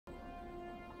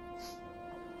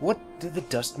What do the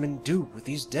dustmen do with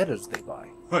these deaders they buy?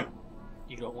 What?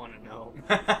 You don't want to know.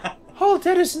 Haul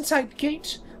deaders inside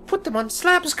gate, put them on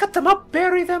slabs, cut them up,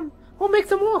 bury them, or make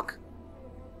them walk.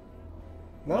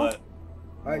 No? What?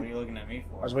 What are you looking at me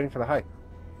for? I was waiting for the hike.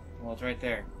 Well, it's right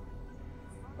there.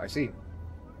 I see.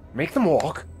 Make them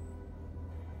walk?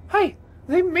 Hi,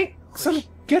 they make some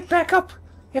get back up.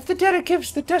 If the deader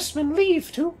gives the dustman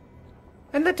leave to,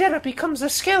 and the deader becomes a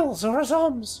skells or a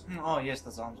zoms. Oh, yes,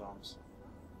 the zomzoms.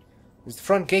 Is the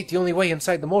front gate the only way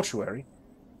inside the mortuary?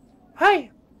 Hi,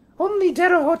 only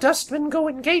deader or dustmen go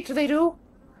in gate, they do.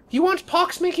 You want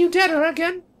pox make you deader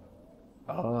again?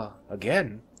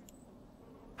 Again?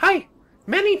 Hi,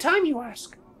 many time you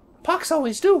ask. Pox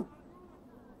always do.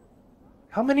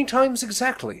 How many times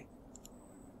exactly?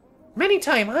 Many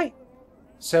time, hi.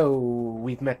 So,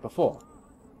 we've met before.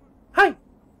 Hi.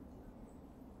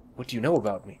 What do you know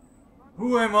about me?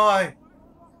 Who am I?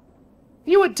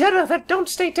 You a deader that don't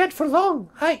stay dead for long,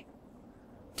 hi.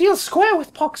 Deal square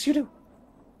with pox, you do.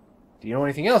 Do you know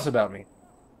anything else about me?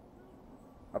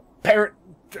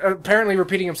 Apparently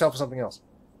repeating himself for something else.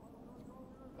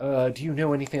 Do you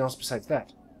know anything else besides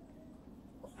that?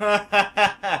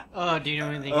 Oh, do you know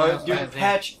anything else? Dude,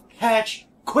 hatch,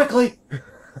 quickly!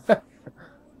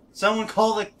 Someone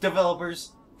call the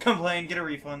developers, complain, get a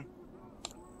refund.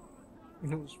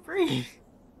 It was free.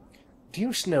 Do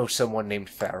you know someone named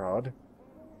Farod?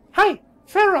 Hi,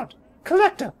 Farod,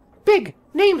 collector, big,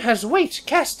 name has weight,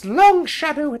 cast long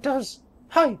shadow it does.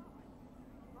 Hi.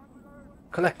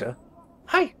 Collector?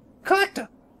 Hi, collector,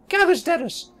 gathers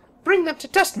debtors, bring them to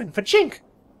Dustman for Jink.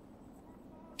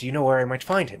 Do you know where I might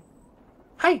find him?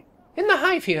 Hi, in the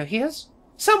hive here, he is.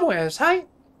 Somewheres, hi.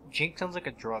 Jink sounds like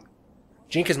a drug.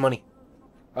 Jink is money.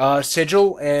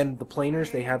 Sigil and the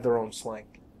Planers, they have their own slang.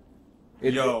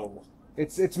 Yo.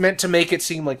 It's meant to make it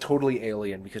seem like totally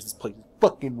alien because this place is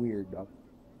fucking weird, dog.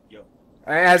 Yo.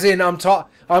 As in, I'm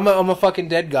a fucking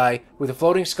dead guy with a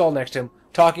floating skull next to him,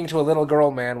 talking to a little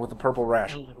girl man with a purple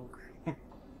rash. A little girl.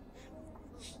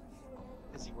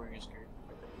 Is he wearing a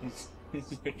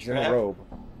skirt? He's in a robe.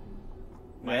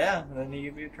 Yeah, then he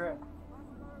give you a trap.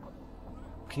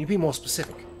 Can you be more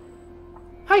specific?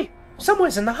 Hi,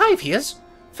 somewhere's in the hive he is.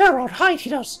 Farod hide he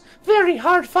does. Very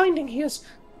hard finding he is.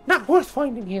 Not worth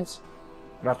finding he is.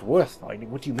 Not worth finding?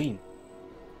 What do you mean?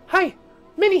 Hi,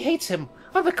 Minnie hates him.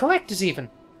 Other collectors even.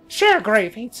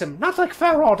 Sharegrave hates him. Not like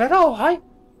Farod at all, hi.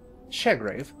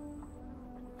 Sharegrave?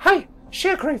 Hi,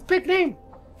 Sharegrave, big name.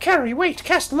 Carry weight,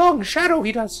 cast long shadow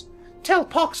he does. Tell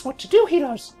Pox what to do he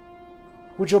does.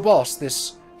 Would your boss,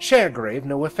 this Sharegrave,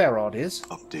 know where Farod is?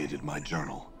 Updated my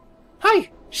journal.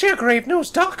 Hi, Sharegrave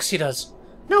knows docks he does.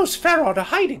 Knows Farod a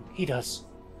hiding he does.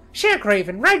 Sharegrave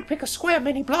and Ragpick a square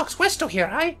many blocks west o' here,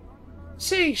 hi.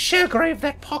 Say, Sharegrave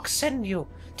that Pox send you.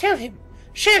 Tell him,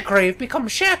 Sharegrave become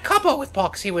Share Copper with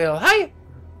Pox he will, hi.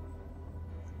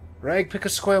 Ragpick a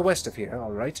square west of here,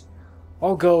 alright.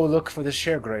 I'll go look for the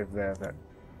Sharegrave there, then.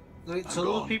 Wait, so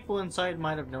those people inside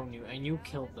might have known you, and you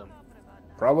killed them.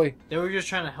 Probably. They were just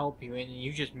trying to help you, and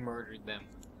you just murdered them.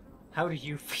 How do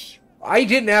you feel? I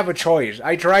didn't have a choice.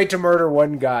 I tried to murder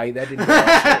one guy. That didn't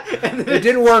work. It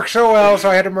didn't work so well, so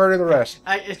I had to murder the rest.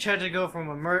 I tried to go from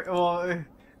a murder. Well,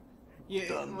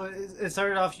 it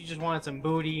started off you just wanted some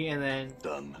booty, and then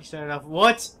you started off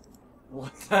what?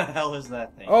 What the hell is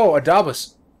that thing? Oh,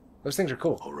 Adabus. Those things are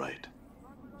cool. All right.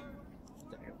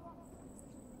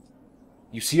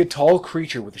 You see a tall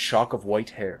creature with a shock of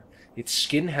white hair. Its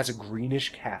skin has a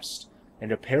greenish cast,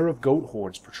 and a pair of goat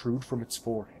horns protrude from its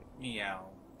forehead. Meow.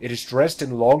 It is dressed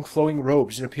in long flowing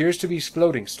robes and appears to be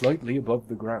floating slightly above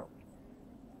the ground.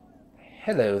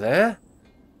 Hello there.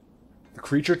 The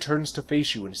creature turns to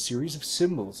face you and a series of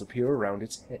symbols appear around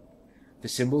its head. The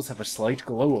symbols have a slight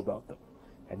glow about them,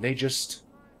 and they just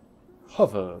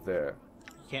hover there.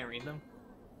 You can't read them?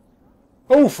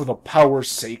 Oh, for the power's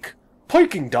sake!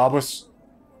 Piking Dabus!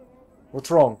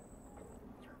 What's wrong?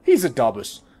 He's a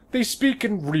Dabus. They speak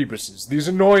in rebuses, these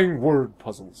annoying word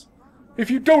puzzles. If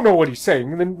you don't know what he's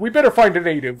saying, then we better find a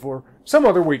native or some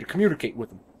other way to communicate with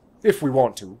him. If we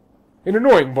want to. An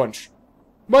annoying bunch.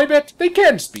 My bet, they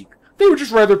can speak. They would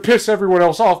just rather piss everyone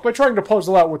else off by trying to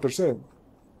puzzle out what they're saying.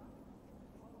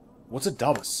 What's a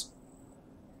Dabus?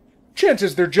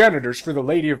 Chances they're janitors for the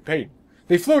Lady of Pain.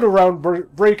 They float around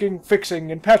breaking,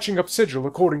 fixing, and patching up Sigil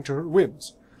according to her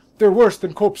whims. They're worse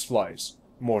than corpse flies,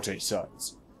 Morte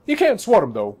size. You can't swat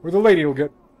them, though, or the lady'll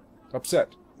get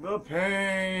upset. The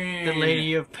Pain! The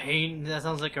Lady of Pain? That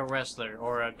sounds like a wrestler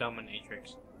or a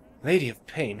dominatrix. Lady of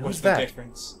Pain? Who's What's that? the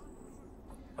difference?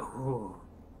 Ooh.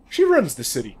 She runs the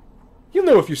city. You'll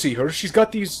know if you see her. She's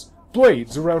got these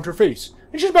blades around her face,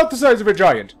 and she's about the size of a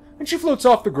giant. and she floats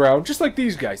off the ground just like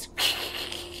these guys.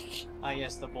 Ah,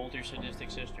 yes, the bolder sadistic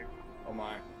sister. Oh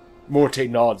my. Morte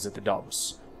nods at the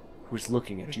Davos, who is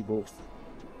looking at you both.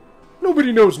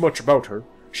 Nobody knows much about her.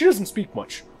 She doesn't speak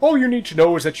much. All you need to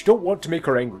know is that you don't want to make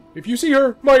her angry. If you see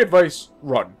her, my advice,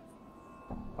 run.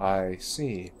 I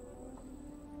see.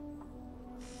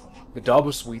 The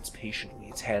Davos waits patiently,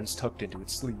 its hands tucked into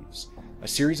its sleeves. A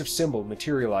series of symbols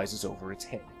materializes over its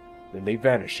head. Then they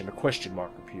vanish and a question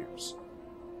mark appears.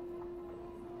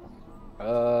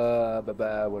 What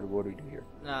do we do here?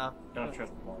 Nah. Don't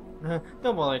trust him.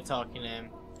 Don't bother talking to him.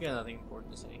 You got nothing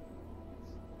important to say.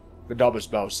 The Davos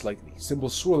bows slightly.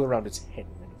 Symbols swirl around its head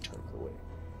and then it turns away.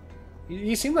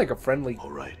 He seemed like a friendly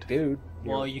dude.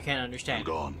 Well, you can't understand. I'm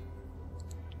gone.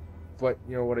 But,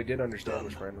 what I did understand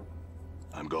was friendly.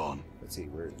 I'm gone. Let's see,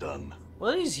 where... Done.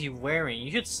 What is he wearing? You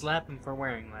should slap him for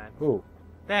wearing that. Who?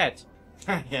 That.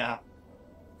 Yeah.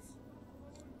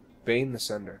 Bane the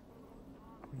Sender.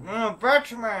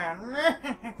 Batman!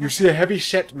 You see a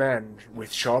heavy-set man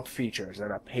with sharp features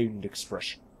and a pained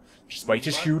expression. Despite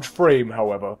his huge frame,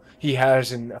 however, he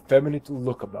has an effeminate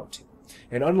look about him.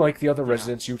 And unlike the other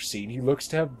residents you've seen, he looks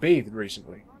to have bathed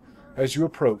recently. As you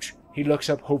approach, he looks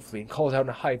up hopefully and calls out in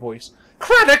a high voice,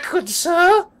 "Craddock, good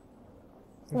sir!"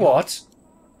 What?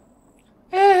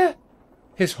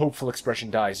 His hopeful expression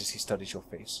dies as he studies your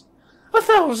face.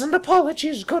 "1,000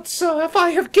 apologies, good sir, if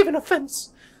I have given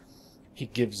offence." He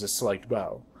gives a slight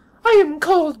bow. "I am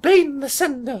called Bane the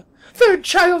Sender, third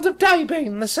child of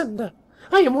Bane the Sender.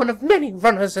 I am one of many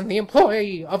runners in the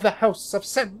employ of the House of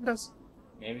Senders."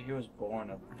 Maybe he was born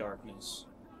of darkness.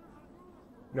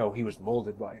 No, he was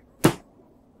molded by it.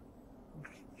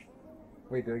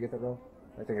 Wait, did I get that wrong?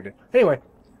 I think I did. Anyway,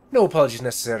 no apologies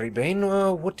necessary, Bane.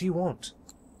 What do you want?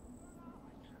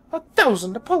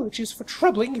 1,000 apologies for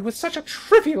troubling you with such a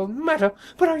trivial matter,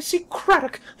 but I see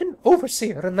Craddock, an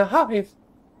overseer in the hive.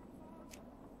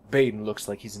 Bane looks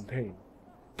like he's in pain.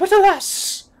 But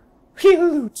alas, he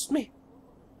eludes me.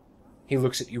 He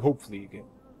looks at you hopefully again.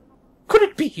 Could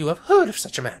it be you have heard of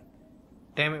such a man?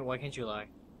 Damn it, why can't you lie?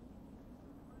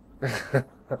 Why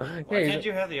can't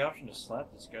you have the option to slap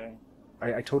this guy?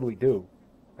 I totally do.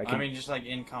 I mean, just like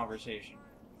in conversation.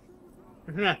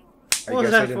 What guess was I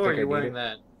that didn't for? think I You're wearing needed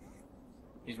that.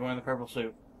 He's wearing the purple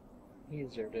suit. He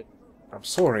deserved it. I'm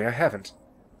sorry, I haven't.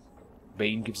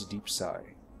 Bane gives a deep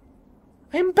sigh.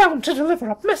 I am bound to deliver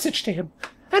a message to him,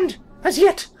 and, as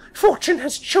yet, fortune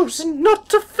has chosen not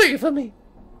to favor me.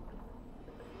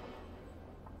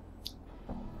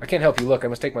 I can't help you. Look, I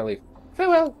must take my leave.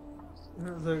 Farewell.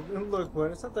 Look,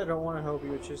 bud, it's not that I don't want to help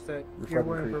you, it's just that you're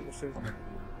wearing a purple suit.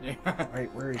 Yeah.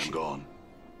 Right, where is I'm she? gone.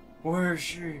 Where is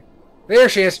she? There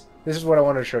she is! This is what I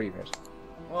wanted to show you guys.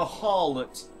 A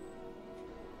harlot.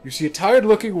 You see a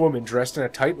tired-looking woman dressed in a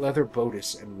tight leather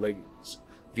bodice and leggings.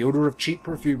 The odor of cheap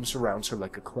perfume surrounds her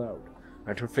like a cloud,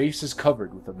 and her face is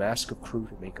covered with a mask of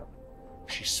crude makeup.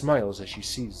 She smiles as she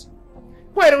sees you.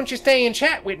 Why don't you stay and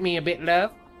chat with me a bit,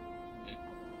 love?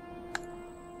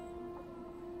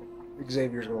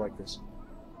 Xavier's gonna like this.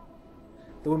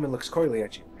 The woman looks coyly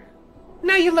at you.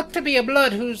 Now you look to be a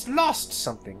blood who's lost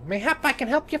something. Mayhap I can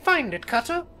help you find it,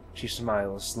 Cutter? She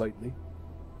smiles slightly.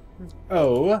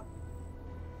 Oh?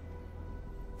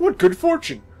 What good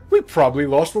fortune! We probably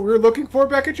lost what we were looking for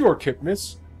back at your kip,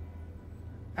 miss.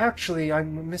 Actually,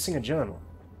 I'm missing a journal.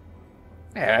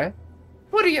 Eh?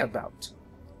 What are you about?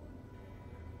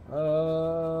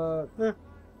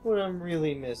 What I'm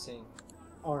really missing.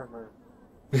 Armor.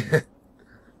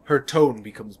 Her tone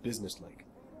becomes businesslike.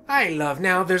 I love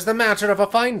now there's the matter of a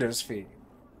finder's fee.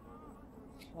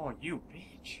 Oh, you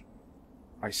bitch.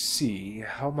 I see.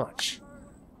 How much?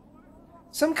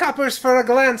 Some coppers for a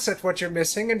glance at what you're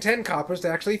missing, and 10 coppers to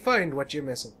actually find what you're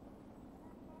missing.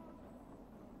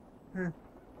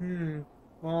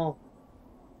 Well,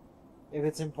 if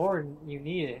it's important, you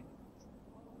need it.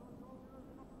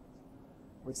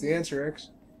 What's the answer, X?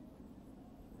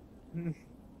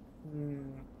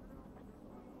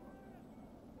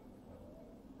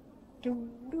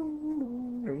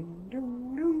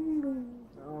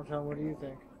 Oh, Tom, what do you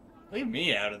think? Leave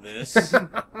me out of this.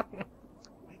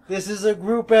 This is a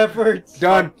group effort.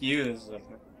 Done. Fuck you. This is a...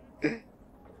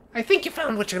 I think you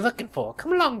found what you're looking for.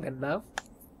 Come along then, love.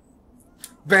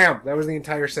 Bam! That was the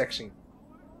entire section.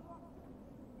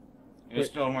 It was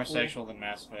still more sexual than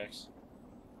Mass Effects.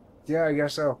 Yeah, I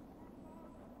guess so.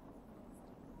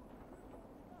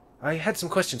 I had some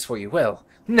questions for you. Well,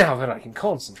 now that I can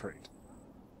concentrate.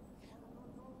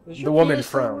 The woman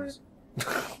frowns.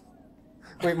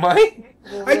 Wait, mine?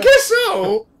 I guess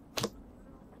so!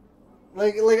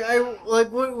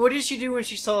 What did she do when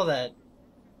she saw that?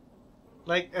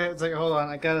 Like, it's like, hold on,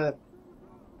 I gotta...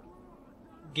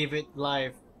 give it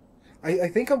life? I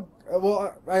think I'm...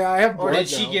 Well, I have Or blood did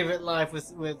she now. give it life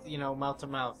with you know, mouth to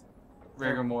mouth?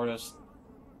 Rigor mortis.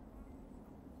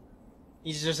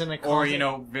 He's just in a Or, constant... you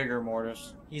know, vigor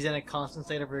mortis. He's in a constant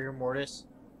state of rigor mortis.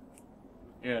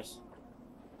 Yes.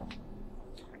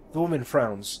 The woman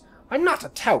frowns. I'm not a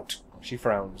tout, she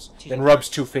frowns, She's then a- rubs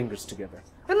two fingers together.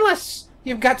 Unless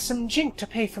you've got some jink to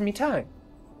pay for me time.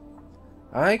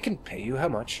 I can pay you how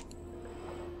much?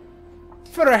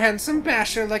 For a handsome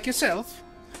basher like yourself.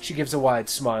 She gives a wide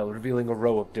smile, revealing a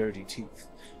row of dirty teeth.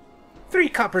 3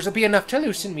 coppers will be enough to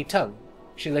loosen me tongue.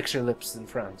 She licks her lips and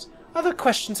frowns. Other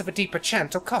questions of a deeper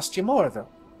chant'll cost you more, though.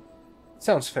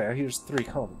 Sounds fair. Here's 3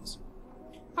 commons.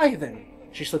 Aye, then.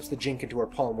 She slips the jink into her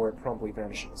palm where it promptly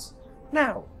vanishes.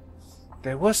 Now,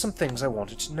 there were some things I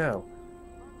wanted to know.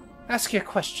 Ask your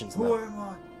questions now. Who am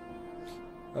I?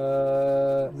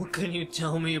 What can you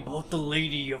tell me about the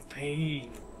Lady of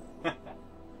Pain?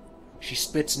 She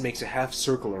spits and makes a half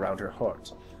circle around her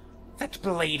heart. That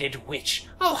bladed witch,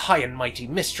 all high and mighty,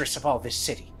 mistress of all this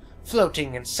city.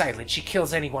 Floating and silent, she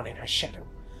kills anyone in her shadow.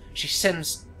 She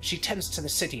tends to the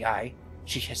city eye,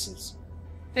 she hisses,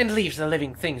 and leaves the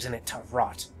living things in it to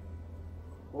rot.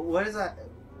 What is that?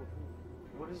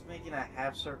 What is making a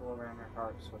half circle around her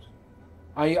heart?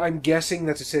 I'm guessing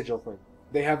that's a Sigil thing.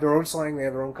 They have their own slang, they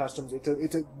have their own customs.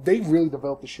 They really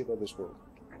developed the shit out of this world.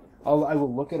 I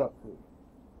will look it up for you.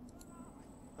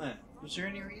 Is there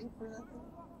any reason for that?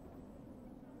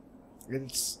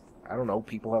 It's, I don't know,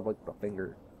 people have like the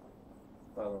finger.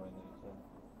 By the way,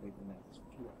 there's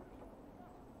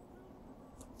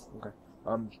Okay.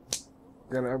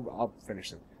 I'll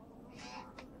finish it.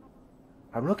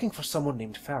 I'm looking for someone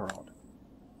named Farod.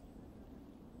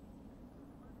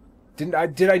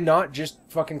 Did I not just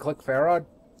fucking click Farod?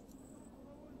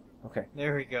 Okay.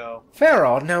 There we go.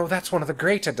 Farod, no, that's one of the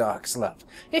greater dogs, love.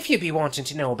 If you be wanting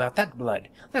to know about that blood,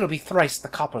 that'll be thrice the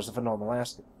coppers of a normal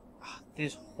asset.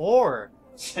 This whore.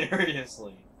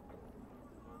 Seriously.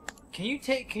 Can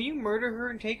you murder her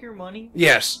and take her money?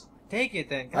 Yes. Take it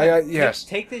then. Yes.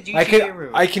 Take the GTA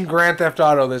route. I can Grand Theft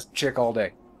Auto this chick all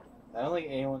day. I don't think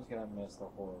anyone's gonna miss the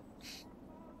horror.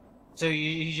 So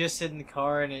you just sit in the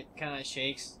car and it kind of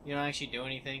shakes. You don't actually do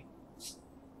anything.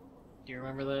 Do you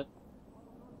remember that?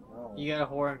 No. You got a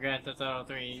whore in Grand Theft Auto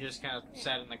 3. You just kind of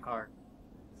sat in the car.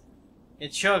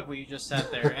 It chugged, but you just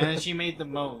sat there, and then she made the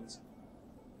moans.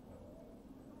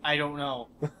 I don't know.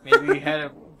 Maybe you had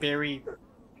a very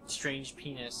strange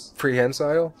penis,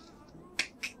 Prehensile?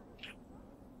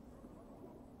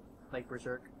 like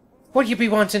Berserk. What you be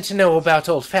wanting to know about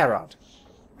old Farod?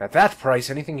 At that price,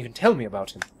 anything you can tell me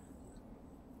about him.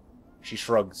 She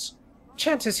shrugs.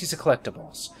 Chances he's a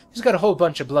collectibles. He's got a whole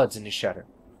bunch of bloods in his shadow.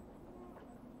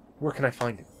 Where can I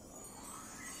find him?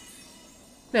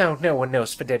 Now, no one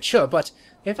knows for dead sure, but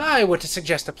if I were to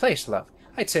suggest a place, love,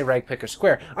 I'd say Ragpicker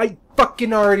Square. I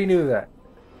fucking already knew that.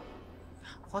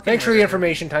 Thanks for the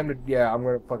information. Time to... Yeah, I'm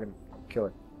gonna fucking kill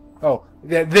it. Oh,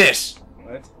 this!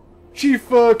 What? Chief,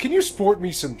 can you sport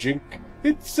me some jink?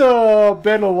 It's,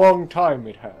 been a long time,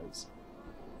 it has.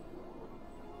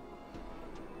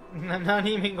 I'm not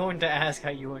even going to ask how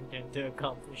you intend to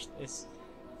accomplish this.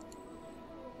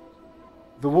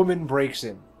 The woman breaks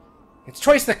in. It's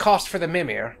twice the cost for the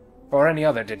Mimir, or any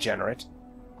other degenerate.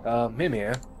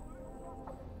 Mimir?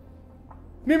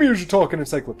 Mimir's a talking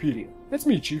encyclopedia. That's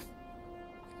me, Chief.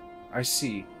 I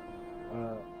see.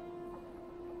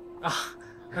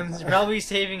 I'm probably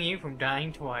saving you from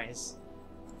dying twice.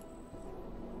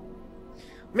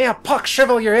 May a puck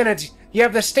shrivel your innards! You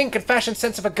have the stink and fashion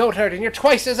sense of a goatherd, and you're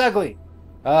twice as ugly!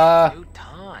 You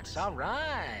taunts,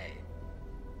 alright.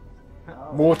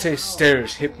 Morte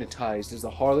stares, hypnotized, as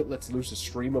the harlot lets loose a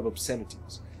stream of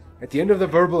obscenities. At the end of the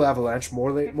verbal avalanche,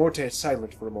 Morte is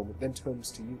silent for a moment, then turns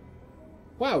to you.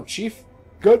 Wow, Chief.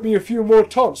 Got me a few more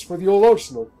taunts for the old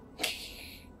arsenal.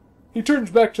 He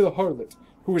turns back to the harlot,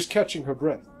 who is catching her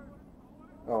breath.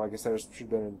 Oh, I guess that should have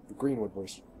been in the Greenwood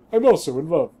voice. I'm also in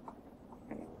love.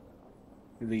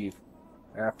 You leave.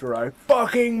 After I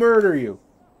fucking murder you!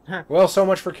 Well, so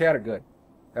much for Cat of Good.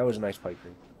 That was a nice pipe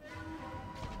dream.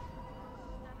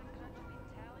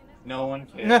 No one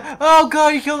cares. No, oh god,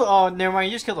 you killed. Oh, never mind.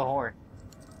 You just killed a whore.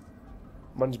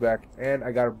 Money's back, and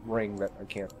I got a ring that I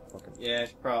can't fucking... Yeah,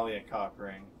 it's probably a cock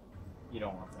ring. You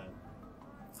don't want that.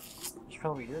 It's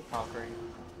probably your cock ring.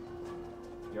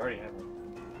 You already have it.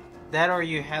 That, or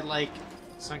you had like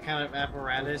some kind of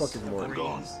apparatus. Fucking more. of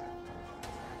rings.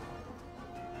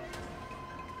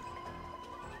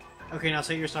 Okay, now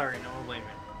say you're sorry. No one blame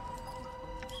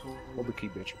it. Hold the key,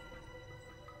 bitch.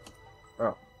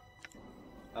 Oh.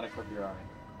 Gotta clip your eye.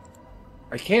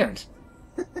 I can't.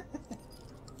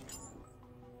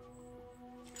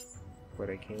 but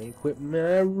I can't equip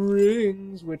my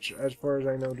rings, which, as far as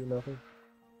I know, do nothing.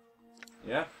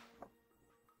 Yeah.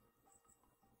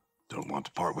 Don't want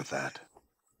to part with that.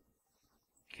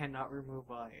 Cannot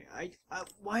remove I.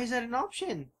 Why is that an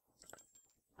option?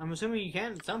 I'm assuming you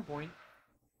can at some point.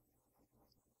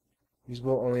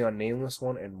 Usable only on Nameless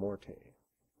One and Morte.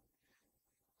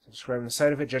 So describing the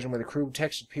sight of it, judging by the crude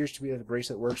text, it appears to be that the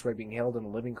bracelet works by being held in a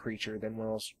living creature, then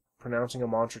whilst pronouncing a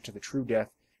mantra to the true death,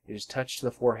 it is touched to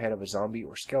the forehead of a zombie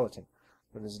or skeleton.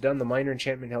 When this is done, the minor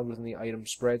enchantment held within the item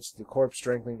spreads to the corpse,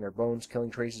 strengthening their bones,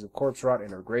 killing traces of corpse rot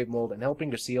and or grave mold, and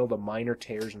helping to seal the minor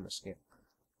tears in the skin.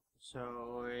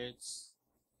 So it's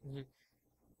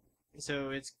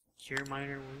cure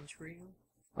minor wounds for you?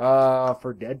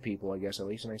 For dead people, I guess, at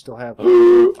least, and I still have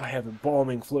I have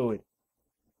embalming fluid.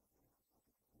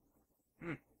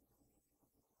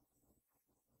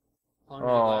 How long does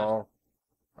it last?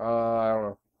 Oh, I don't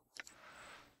know.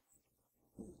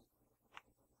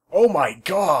 Oh my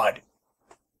god!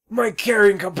 My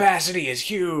carrying capacity is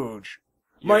huge!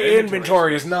 Your My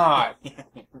inventory is not!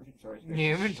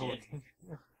 Yeah, inventory.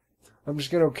 I'm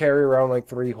just gonna carry around like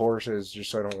 3 horses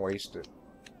just so I don't waste it.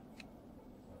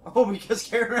 Oh, because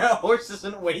carrying around a horse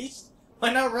isn't waste?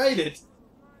 Why not ride it?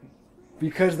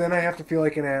 Because then I have to feel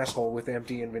like an asshole with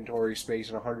empty inventory space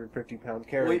and 150-pound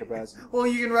carrying capacity. Well,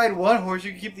 you can ride one horse,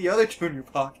 you can keep the other 2 in your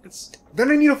pockets. Then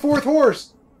I need a 4th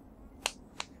horse!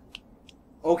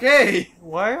 Okay!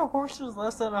 Why are horses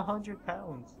less than 100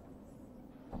 pounds?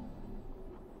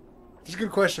 That's a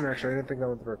good question, actually. I didn't think that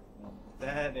one through.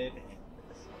 That it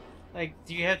Like,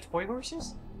 do you have toy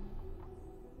horses?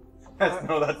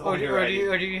 No, that's Or do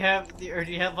you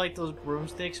have like those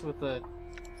broomsticks with the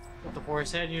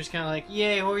horse head, and you're just kind of like,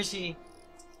 yay, horsey,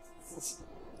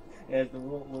 Yeah, it's the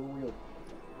little wheel.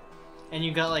 and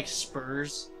you got like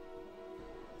spurs,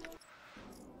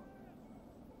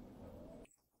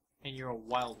 and you're a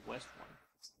Wild West one.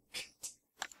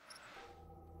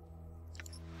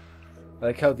 I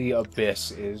like how the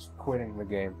Abyss is quitting the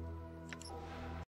game.